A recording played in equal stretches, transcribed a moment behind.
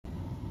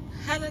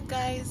Hello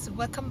guys,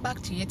 welcome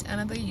back to yet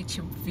another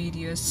YouTube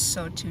video.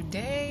 So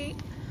today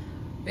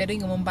we're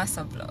doing a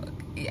Mombasa vlog.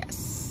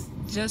 Yes,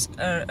 just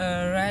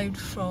arrived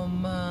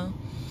from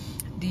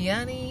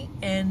Diani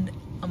and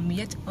I'm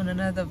yet on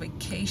another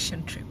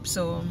vacation trip,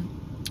 so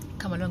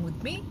come along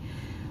with me.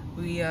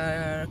 We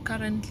are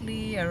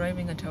currently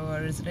arriving at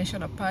our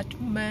residential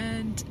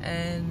apartment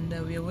and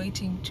we are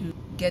waiting to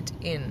get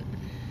in.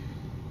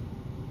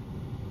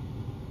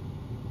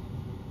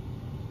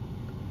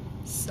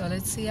 So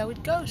let's see how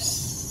it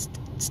goes.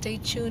 Stay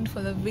tuned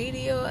for the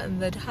video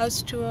and that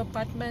house tour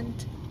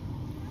apartment,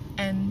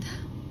 and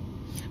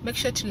make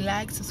sure to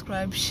like,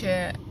 subscribe,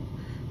 share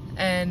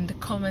and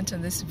comment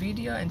on this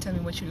video and tell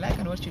me what you like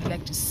and what you'd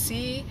like to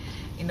see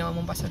in our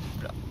Mombasa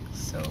vlog.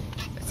 So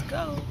let's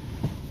go.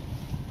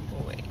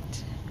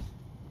 Wait.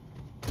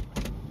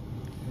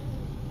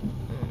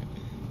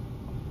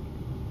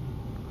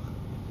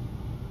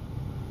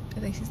 I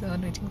think she's the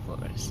one waiting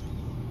for us.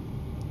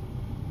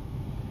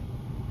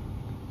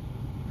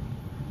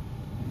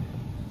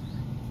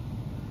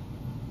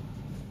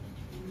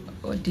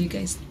 What do you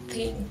guys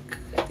think?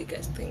 What do you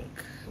guys think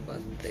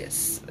about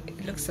this?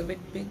 It looks a bit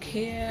big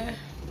here,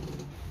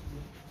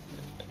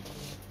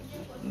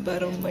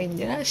 but oh, my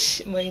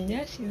nyash is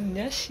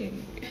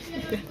nyashing.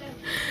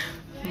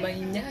 My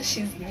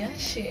nyash is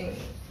nyashing.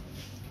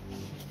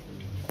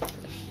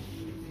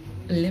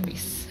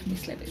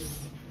 Miss Levis.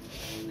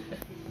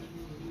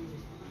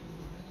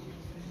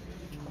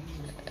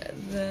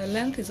 The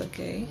length is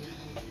okay.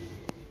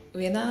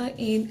 We are now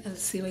in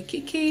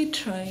Waikiki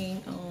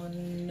trying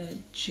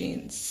on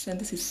jeans, and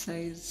this is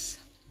size.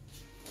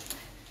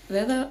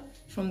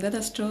 From the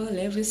other store,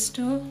 Levis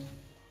store,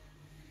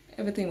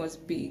 everything was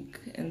big,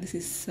 and this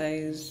is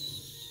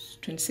size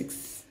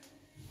 26.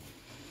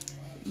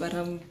 But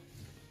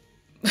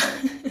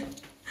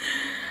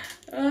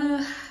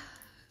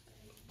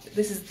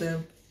this is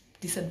the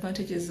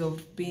disadvantages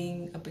of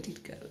being a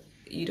petite girl.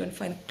 You don't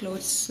find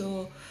clothes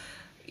so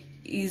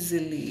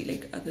easily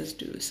like others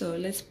do. So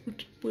let's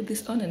put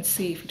this on and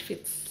see if it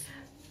fits.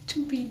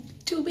 Too big.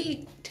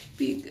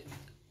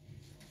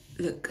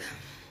 Look.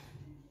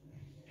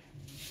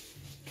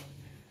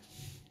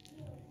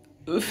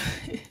 Oof.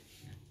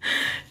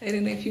 I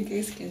don't know if you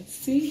guys can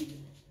see,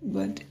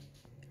 but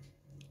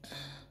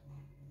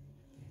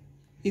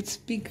it's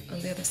big on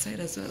the other side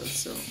as well.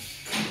 So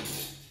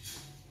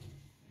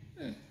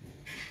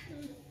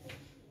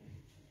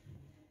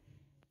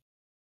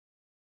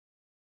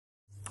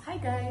hi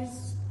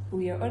guys,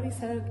 we are already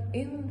settled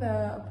in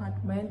the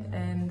apartment,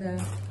 and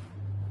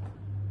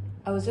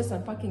I was just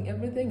unpacking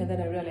everything, and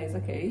then I realized,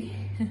 okay,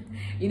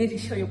 you need to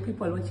show your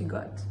people what you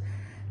got.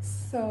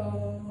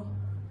 So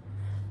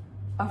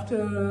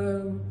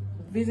after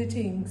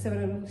visiting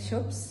several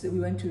shops, we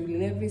went to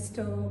Levis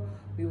store,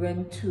 we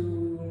went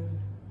to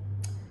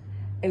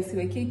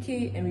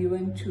Waikiki, and we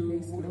went to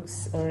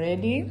looks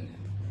already.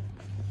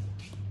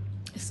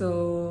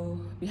 So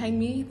behind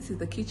me, this is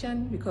the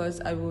kitchen,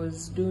 because I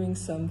was doing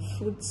some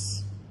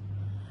fruits.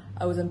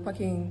 I was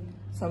unpacking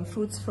some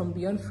fruits from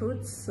Beyond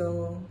Fruits,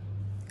 so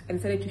I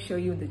decided to show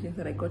you the jeans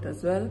that I got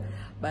as well.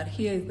 But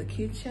here is the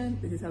kitchen.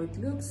 This is how it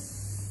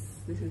looks.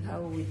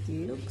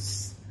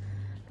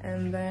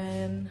 And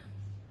then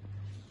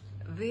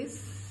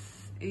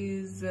this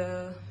is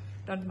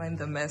don't mind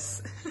the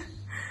mess.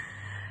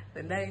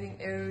 The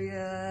dining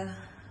area,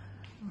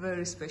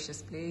 very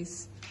spacious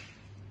place.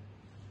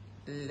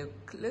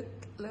 Look, this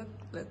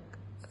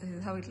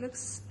is how it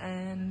looks.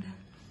 And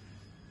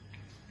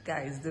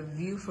guys, the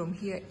view from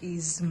here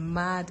is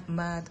mad.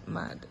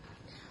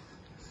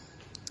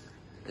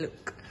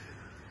 Look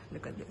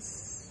at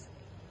this.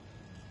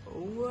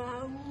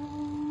 Wow.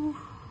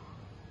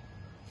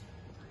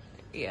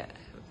 Yeah.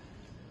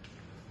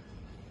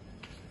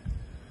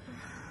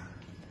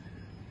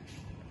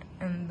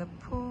 And the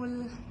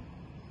pool.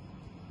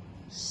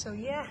 So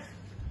yeah.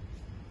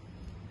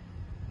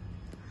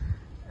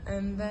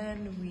 And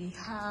then we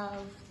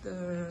have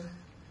the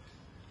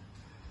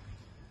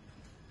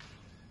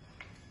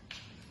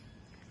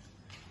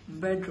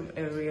bedroom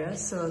area.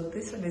 So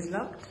this one is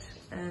locked,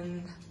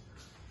 and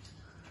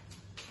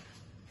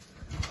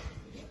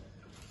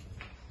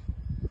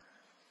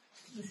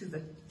this is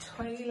the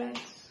toilet.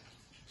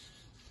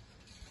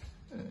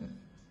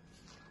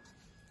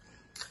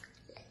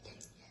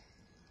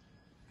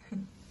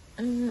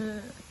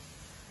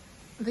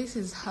 This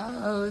is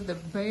how the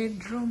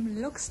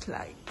bedroom looks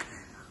like.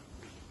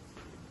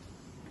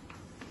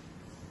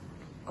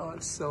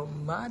 Also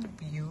mad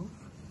view.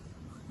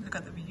 Look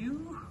at the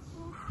view.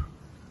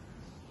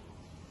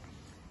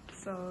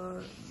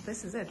 So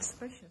this is it,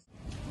 spacious.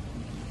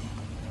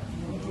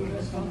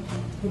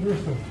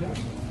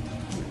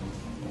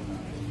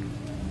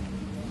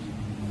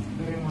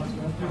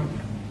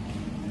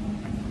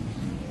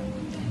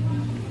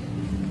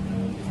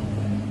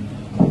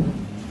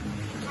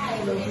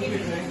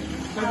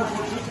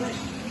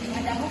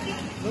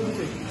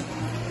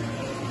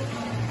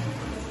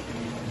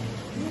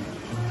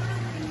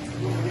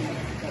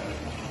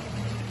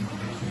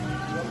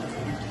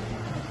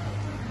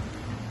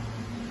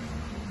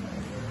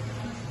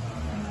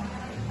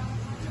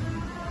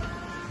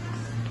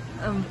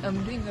 I'm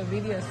doing a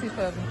video as if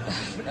I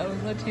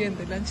was not here in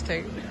the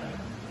lunchtime.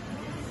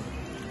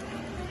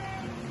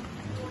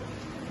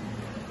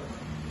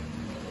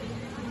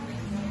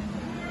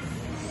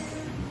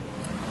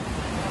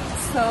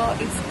 So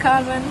it's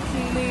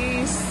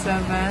currently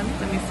 7.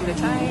 Let me see the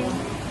time.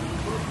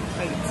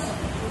 Wait.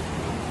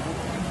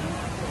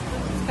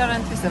 It's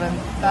currently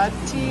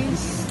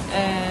 7:30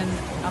 and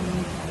I'm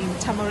in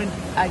Tarmarind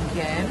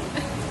again.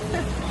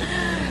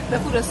 The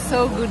food was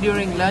so good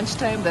during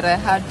lunchtime that I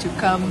had to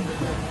come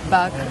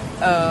back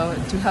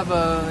to have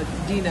a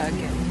dinner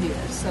again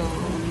here. So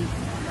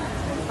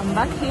I'm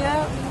back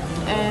here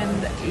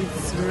and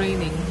it's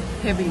raining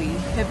heavily.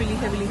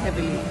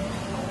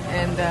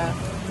 And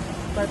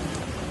but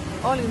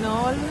all in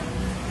all,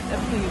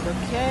 everything is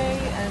okay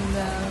and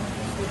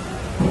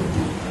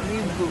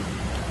really good.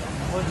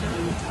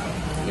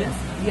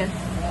 Yes.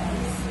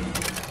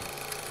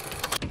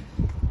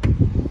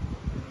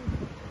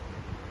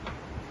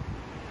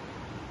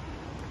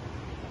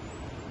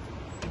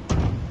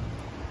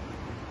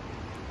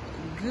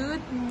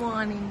 Good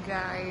morning,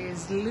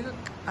 guys. Look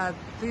at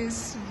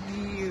this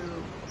view.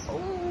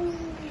 Oh.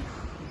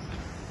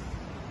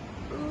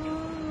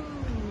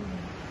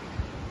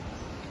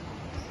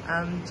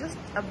 I'm just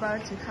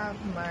about to have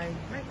my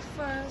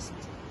breakfast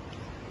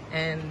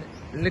and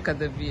look at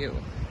the view.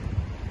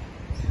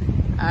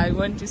 I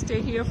want to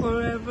stay here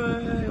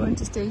forever.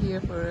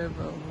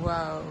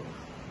 Wow.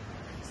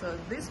 So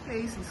this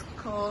place is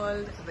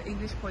called the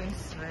English Point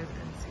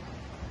Residency.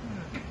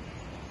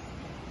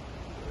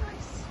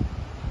 Nice.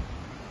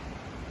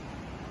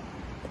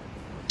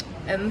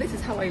 And this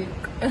is how I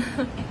look.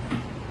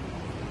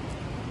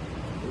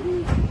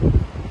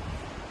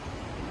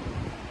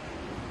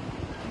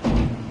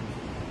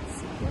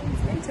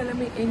 Let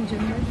me enjoy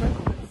my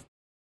breakfast.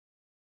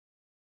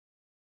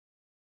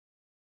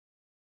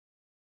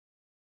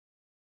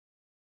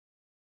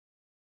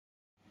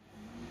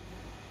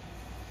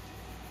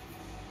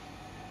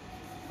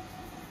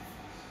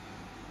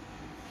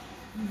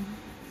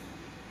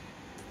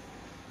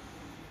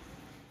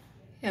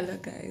 Hello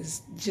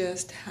guys,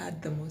 just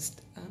had the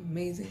most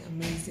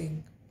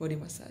amazing body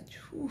massage.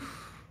 Oof.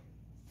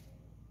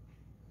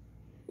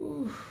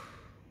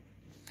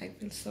 I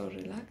feel so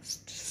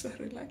relaxed.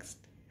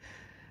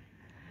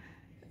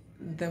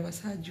 The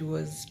massage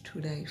was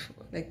to die for.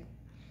 Like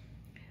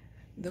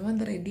the one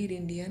that I did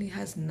in Diani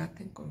has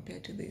nothing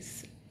compared to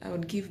this. I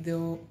would give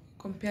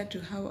compared to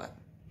how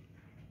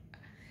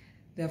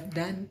they've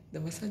done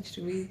the massage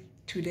to me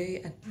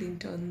today at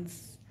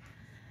Linton's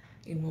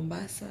in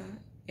Mombasa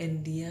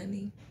and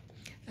Diani,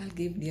 I'll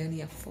give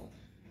Diani a 4.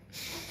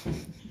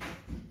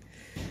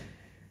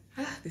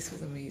 This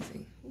was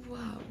amazing.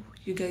 Wow,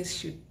 you guys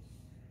should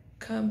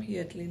come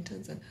here at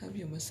Linton's and have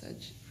your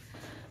massage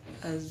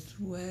as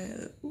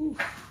well. Ooh.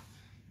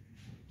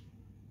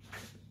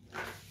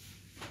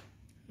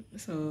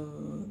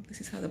 So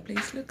this is how the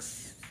place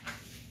looks.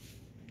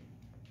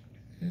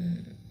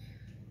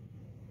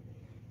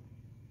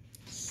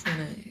 So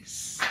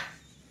nice.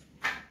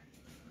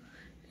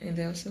 And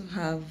they also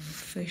have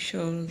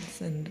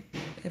facials and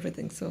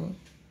everything, so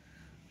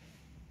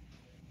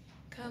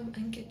come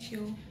and get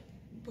your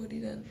body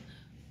done.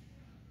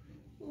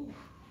 Ooh,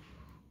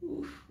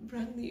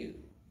 brand new.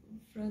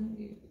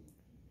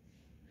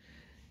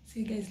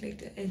 See you guys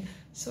later. And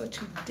so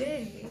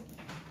today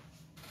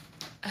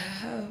I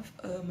have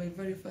my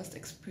very first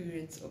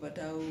experience of a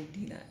Dhow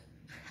dinner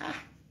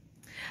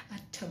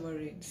at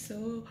Tarmarind.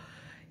 So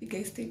you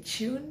guys stay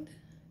tuned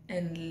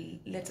and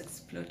let's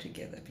explore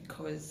together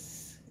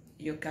because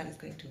your girl is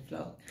going to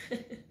vlog.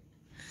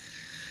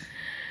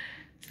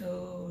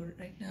 So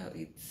right now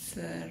it's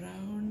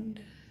around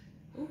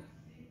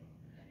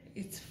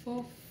it's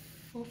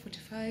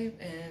 4:45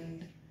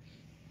 and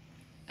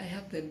I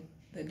have the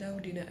Dhow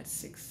dinner at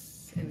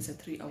 6 and it's a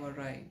 3-hour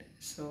ride.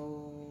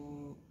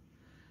 So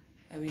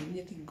I will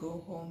immediately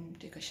go home,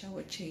 take a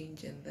shower,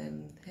 change, and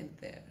then head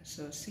there.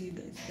 So see you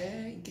guys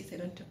there. In case I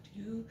don't talk to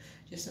you,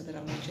 just know that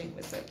I'm enjoying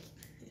myself.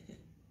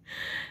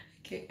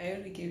 Okay, I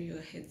already gave you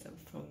a heads up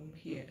from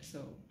here,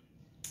 so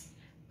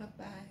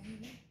bye-bye.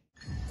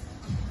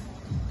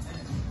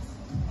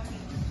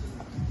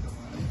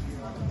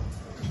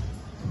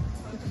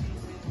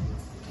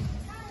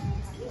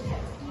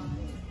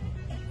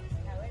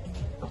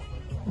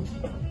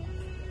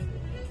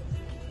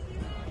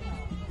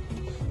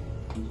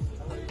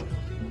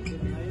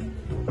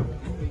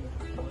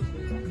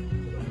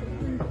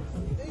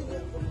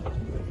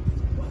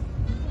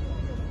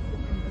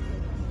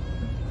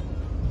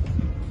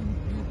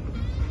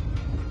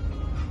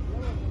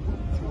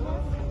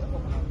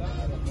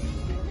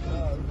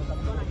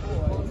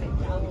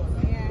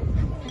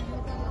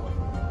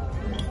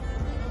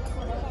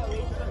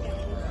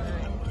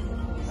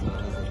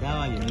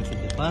 You mix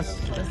it the bus,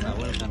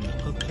 welcome the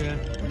cocktail,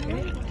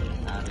 okay?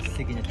 The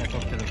signature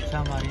cocktail of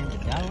Tarmarind, the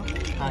Dhow,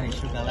 honey,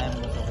 sugar, lime,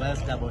 water, glass,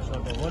 double shot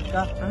of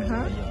vodka.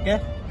 Okay?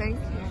 Thank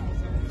you.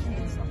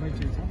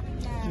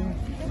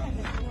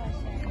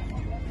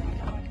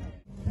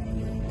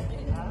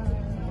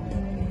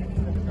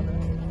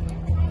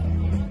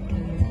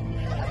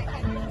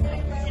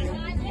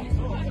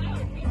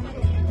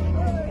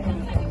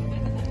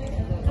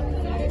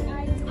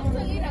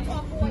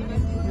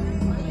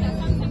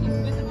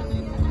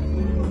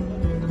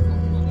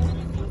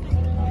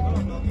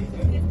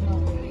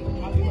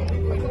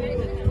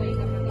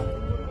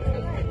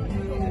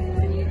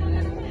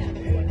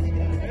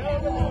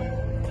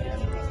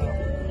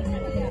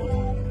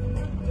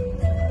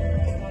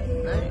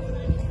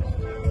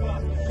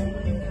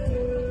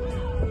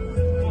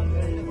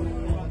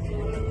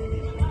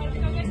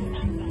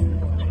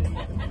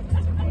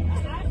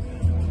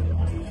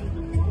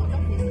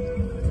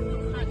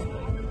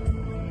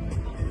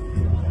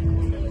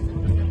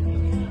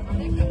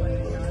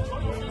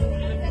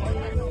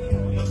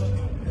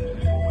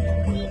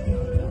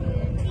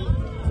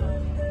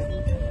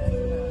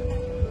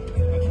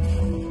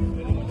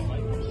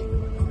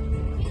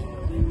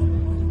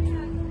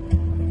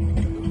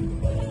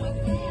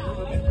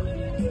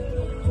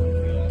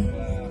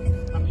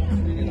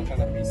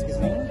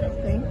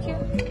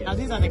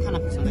 are the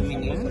canapes on the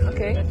menu.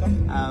 Okay. We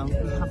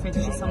have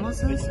fettuccine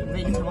samosas,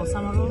 vegetable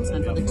summer rolls,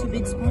 and for the 2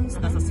 big spoons,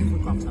 that's a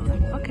seafood cocktail.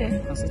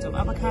 Okay. Consists of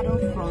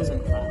avocado, prawns,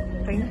 and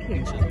crab. Thank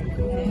you.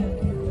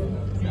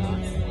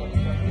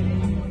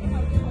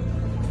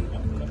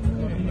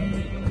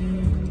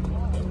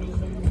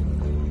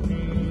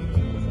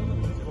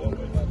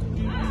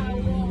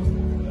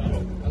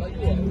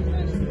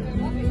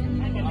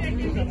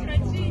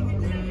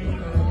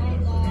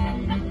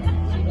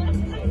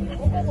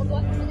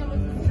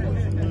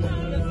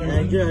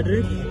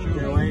 Adric,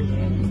 your wine.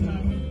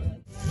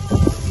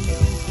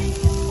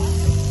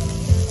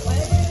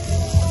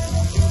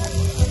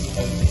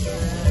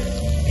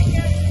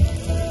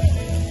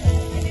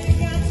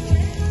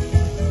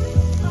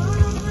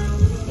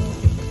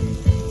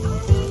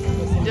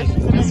 Just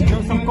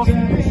Some coffee.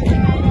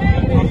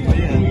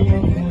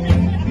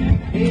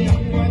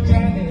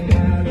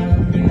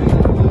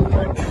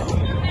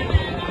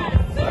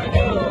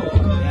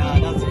 Yeah,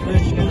 that's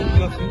fresh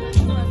coffee.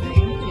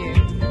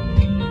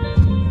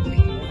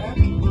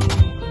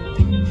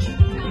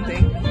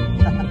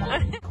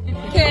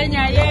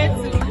 Kenya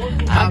yetu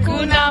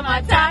hakuna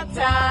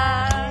matata.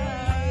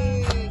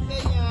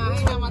 Kenya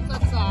haina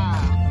matata.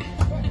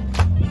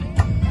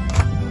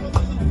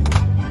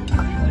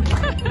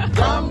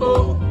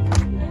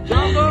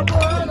 Jambo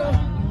bwana,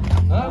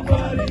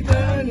 habari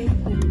gani?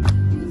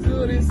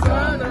 Nzuri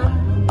sana.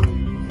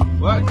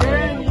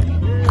 Wageni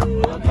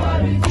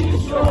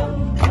wakaribishwa.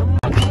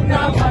 Hakuna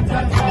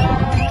matata.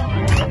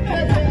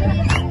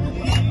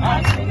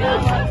 Hakuna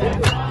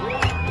matata.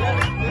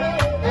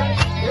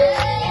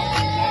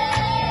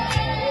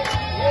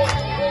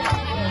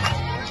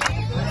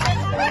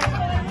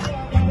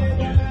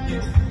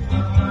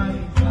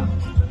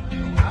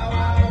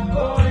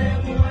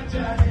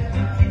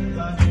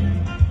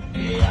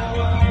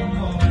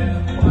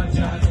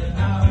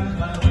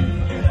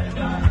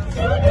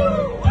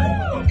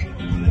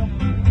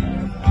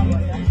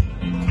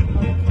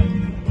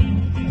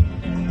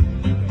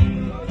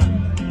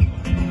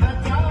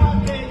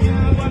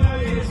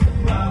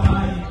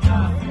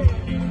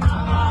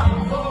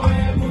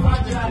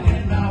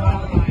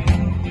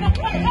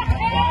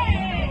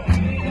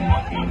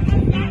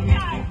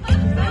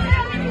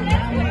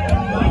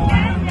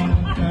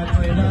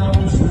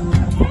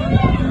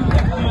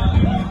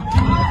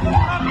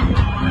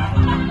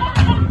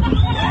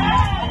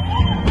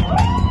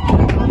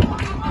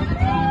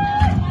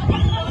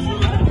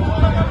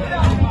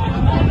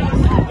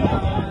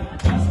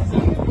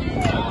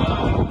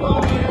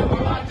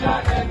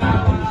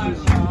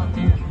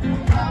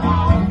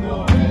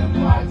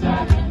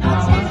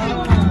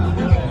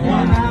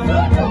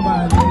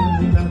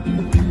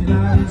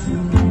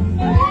 Thank you.